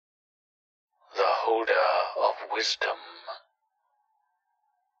holder of wisdom.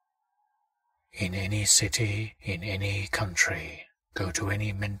 In any city, in any country, go to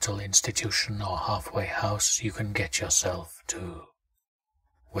any mental institution or halfway house you can get yourself to.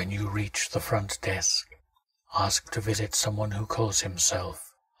 When you reach the front desk, ask to visit someone who calls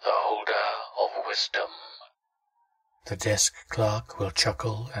himself the holder of wisdom. The desk clerk will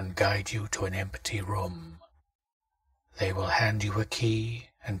chuckle and guide you to an empty room. They will hand you a key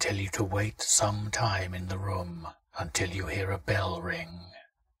and tell you to wait some time in the room until you hear a bell ring.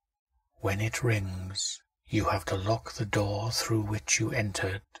 When it rings, you have to lock the door through which you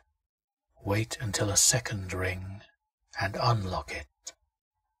entered, wait until a second ring, and unlock it.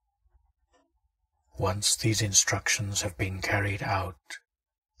 Once these instructions have been carried out,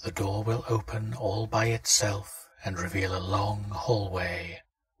 the door will open all by itself and reveal a long hallway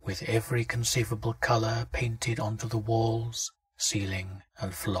with every conceivable color painted onto the walls, ceiling,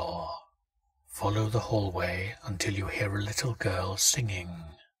 and floor. Follow the hallway until you hear a little girl singing.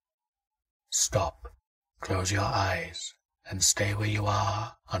 Stop, close your eyes, and stay where you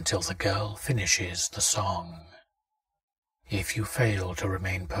are until the girl finishes the song. If you fail to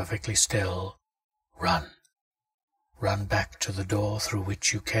remain perfectly still, run. Run back to the door through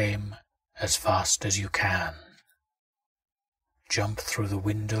which you came as fast as you can. Jump through the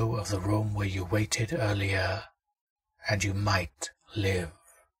window of the room where you waited earlier, and you might live.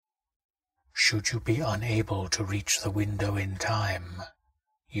 Should you be unable to reach the window in time,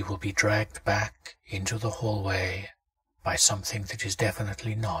 you will be dragged back into the hallway by something that is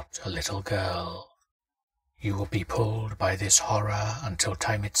definitely not a little girl. You will be pulled by this horror until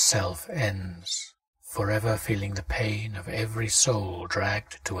time itself ends, forever feeling the pain of every soul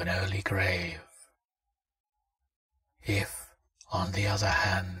dragged to an early grave. If, on the other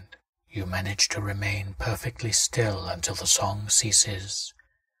hand, you manage to remain perfectly still until the song ceases,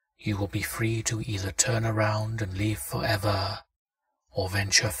 you will be free to either turn around and leave forever, or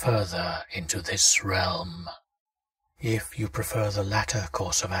venture further into this realm. If you prefer the latter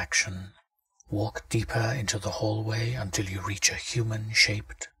course of action, walk deeper into the hallway until you reach a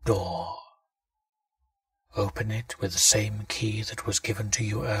human-shaped door. Open it with the same key that was given to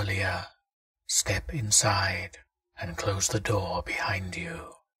you earlier, step inside, and close the door behind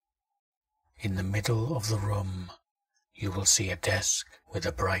you. In the middle of the room, you will see a desk with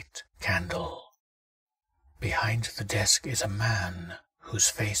a bright candle. Behind the desk is a man whose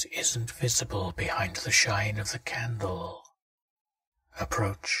face isn't visible behind the shine of the candle.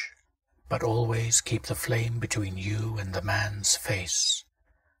 Approach, but always keep the flame between you and the man's face,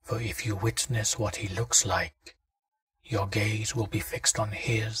 for if you witness what he looks like, your gaze will be fixed on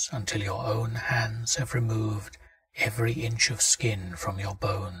his until your own hands have removed every inch of skin from your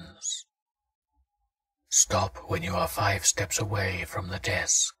bones. Stop when you are 5 steps away from the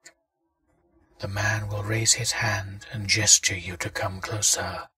desk. The man will raise his hand and gesture you to come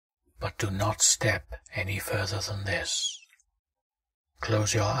closer, but do not step any further than this.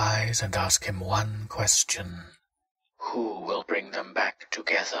 Close your eyes and ask him one question. Who will bring them back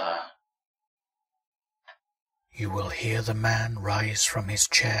together? You will hear the man rise from his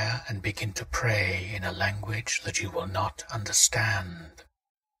chair and begin to pray in a language that you will not understand.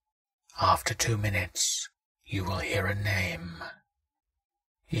 After 2 minutes, you will hear a name.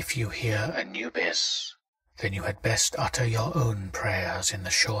 If you hear Anubis, then you had best utter your own prayers in the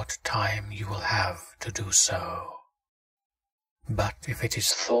short time you will have to do so. But if it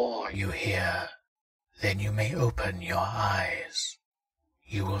is Thor you hear, then you may open your eyes.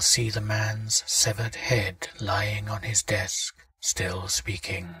 You will see the man's severed head lying on his desk, still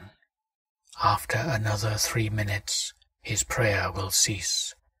speaking. After another 3 minutes, his prayer will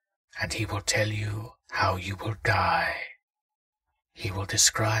cease, and he will tell you how you will die. He will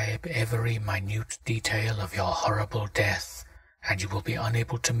describe every minute detail of your horrible death, and you will be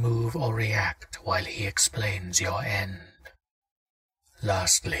unable to move or react while he explains your end.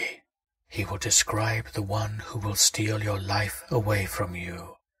 Lastly, he will describe the one who will steal your life away from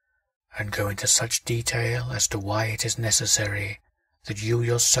you, and go into such detail as to why it is necessary that you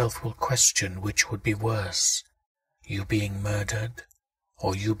yourself will question which would be worse, you being murdered,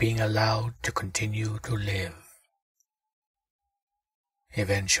 or you being allowed to continue to live.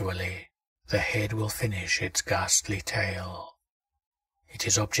 Eventually, the head will finish its ghastly tale. It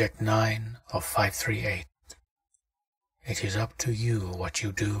is Object 9 of 538. It is up to you what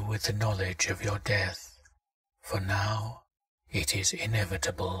you do with the knowledge of your death, for now it is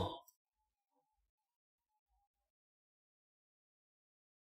inevitable.